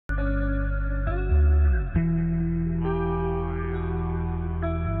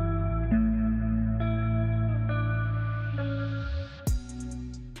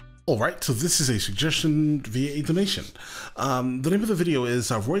Alright, so this is a suggestion via a donation. The name of the video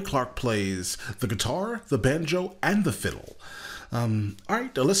is Roy Clark plays the guitar, the banjo, and the fiddle.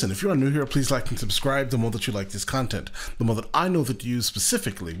 Alright, listen, if you're new here, please like and subscribe. The more that you like this content, the more that I know that you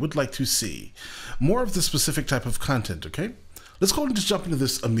specifically would like to see more of this specific type of content, okay? Let's go ahead and just jump into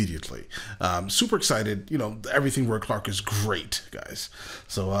this immediately. Super excited. You know, everything Roy Clark is great, guys.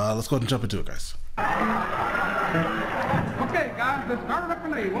 So let's go ahead and jump into it, guys. Okay, guys, let's start it up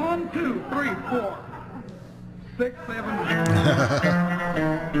from 8. 1, 2, 3, 4, 6,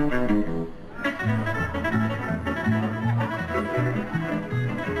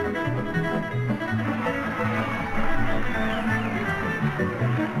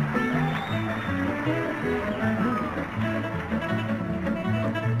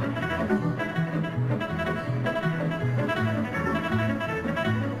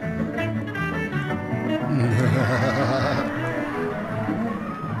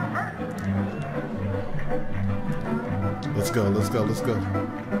 Let's go, let's go, let's go.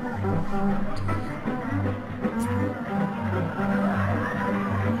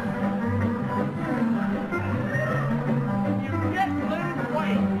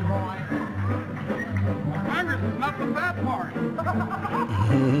 Congress is not the bad part.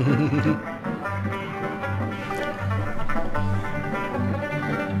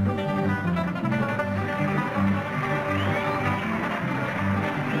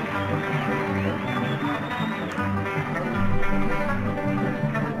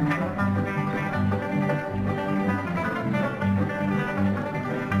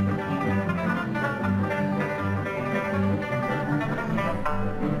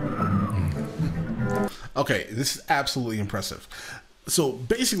 Okay, this is absolutely impressive. So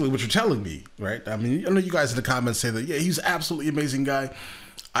basically what you're telling me, right? I mean, I know you guys in the comments say that, yeah, he's an absolutely amazing guy.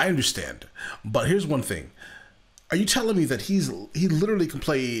 I understand. But here's one thing. Are you telling me that he literally can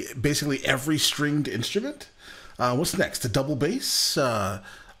play basically every stringed instrument? What's next? The double bass? I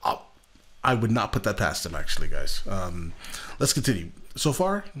would not put that past him, actually, guys. Let's continue. So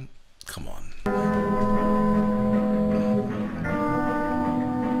far, come on.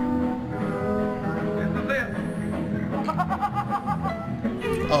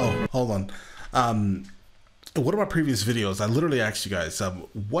 Oh, hold on. One of my previous videos, I literally asked you guys,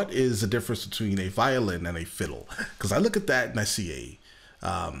 what is the difference between a violin and a fiddle? Because I look at that and I see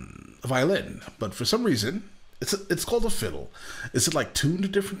a violin, but for some reason, it's called a fiddle. Is it like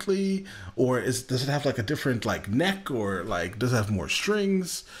tuned differently, or does it have like a different like neck, or like does it have more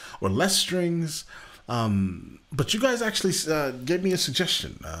strings or less strings? But you guys actually gave me a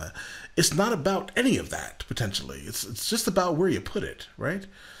suggestion. It's not about any of that, potentially. It's just about where you put it, right?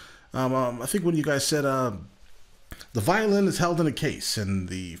 I think when you guys said the violin is held in a case and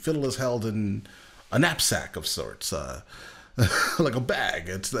the fiddle is held in a knapsack of sorts, like a bag.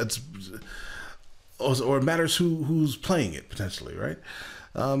 Or it matters who's playing it, potentially, right?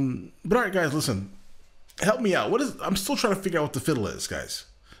 But all right, guys, listen. Help me out. I'm still trying to figure out what the fiddle is, guys.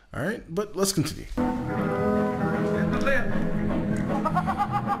 All right, but let's continue.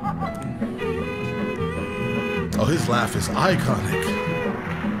 Oh, his laugh is iconic.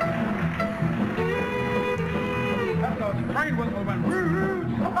 That's how the train whistle went.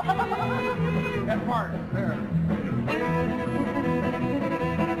 That part there.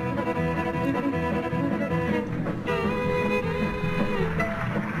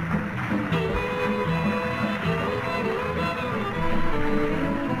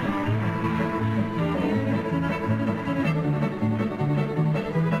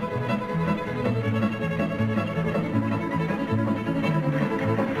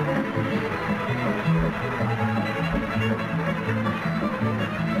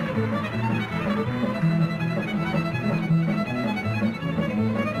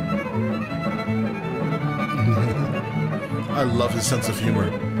 I love his sense of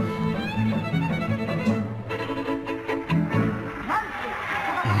humor.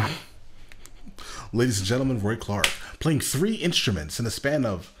 Ladies and gentlemen, Roy Clark playing 3 instruments in a span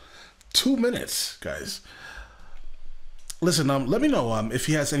of 2 minutes, guys. Listen, let me know if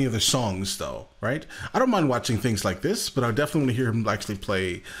he has any other songs, though, right? I don't mind watching things like this, but I definitely want to hear him actually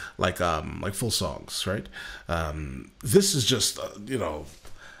play like full songs, right? This is just, you know,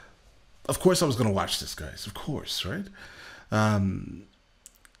 of course I was going to watch this, guys, of course, right?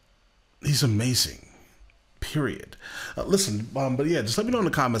 He's amazing, period. Listen, but yeah, just let me know in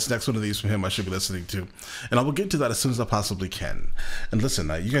the comments next one of these from him I should be listening to, and I will get to that as soon as I possibly can. And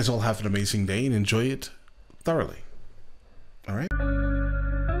listen, you guys all have an amazing day and enjoy it thoroughly. All right?